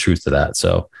probably some truth to that.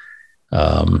 So,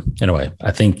 anyway,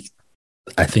 I think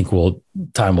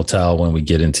time will tell when we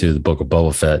get into the Book of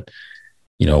Boba Fett,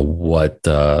 what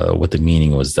the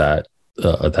meaning was that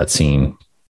scene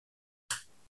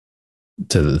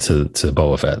to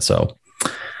Boba Fett. So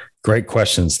great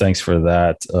questions. Thanks for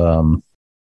that.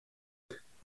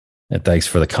 And thanks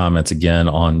for the comments again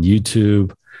on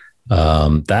YouTube.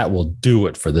 That will do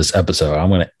it for this episode. I'm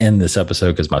going to end this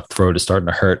episode because my throat is starting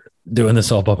to hurt doing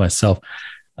this all by myself.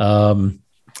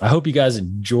 I hope you guys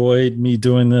enjoyed me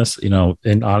doing this,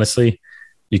 and honestly,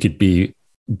 you could be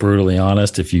brutally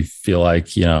honest if you feel like,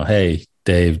 hey,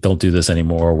 Dave, don't do this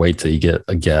anymore. Wait till you get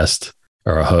a guest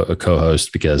or a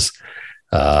co-host, because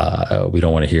We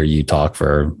don't want to hear you talk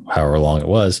for however long it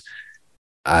was.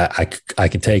 I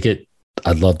can take it.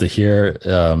 I'd love to hear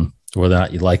whether or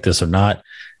not you like this or not,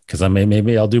 because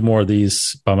maybe I'll do more of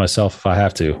these by myself if I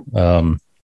have to.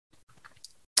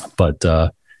 But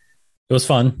it was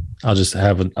fun. I'll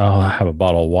have a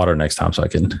bottle of water next time so I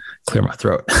can clear my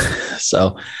throat.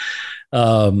 So,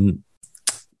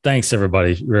 thanks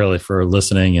everybody really for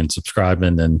listening and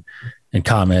subscribing and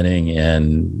commenting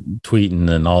and tweeting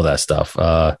and all that stuff.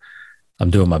 I'm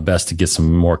doing my best to get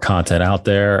some more content out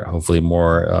there. Hopefully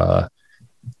more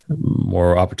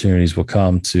opportunities will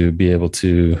come to be able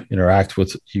to interact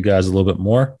with you guys a little bit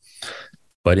more.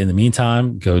 But in the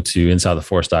meantime, go to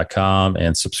InsideTheForce.com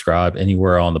and subscribe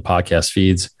anywhere on the podcast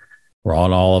feeds. We're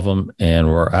on all of them, and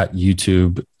we're at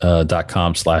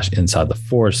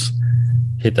YouTube.com/InsideTheForce.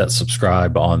 Hit that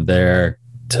subscribe on there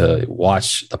to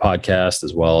watch the podcast,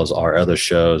 as well as our other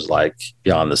shows like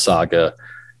Beyond the Saga,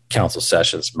 Council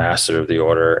Sessions, Master of the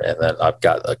Order. And then I've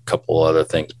got a couple other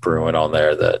things brewing on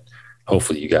there that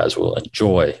hopefully you guys will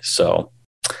enjoy. So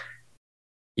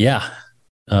yeah,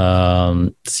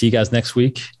 see you guys next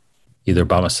week, either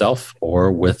by myself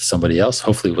or with somebody else,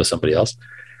 hopefully with somebody else.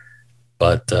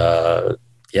 But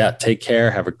yeah, take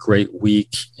care. Have a great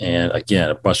week. And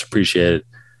again, much appreciated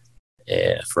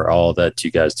for all that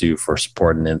you guys do for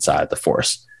supporting Inside the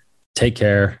Force. Take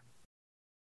care.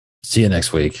 See you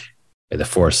next week. May the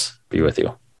Force be with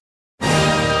you.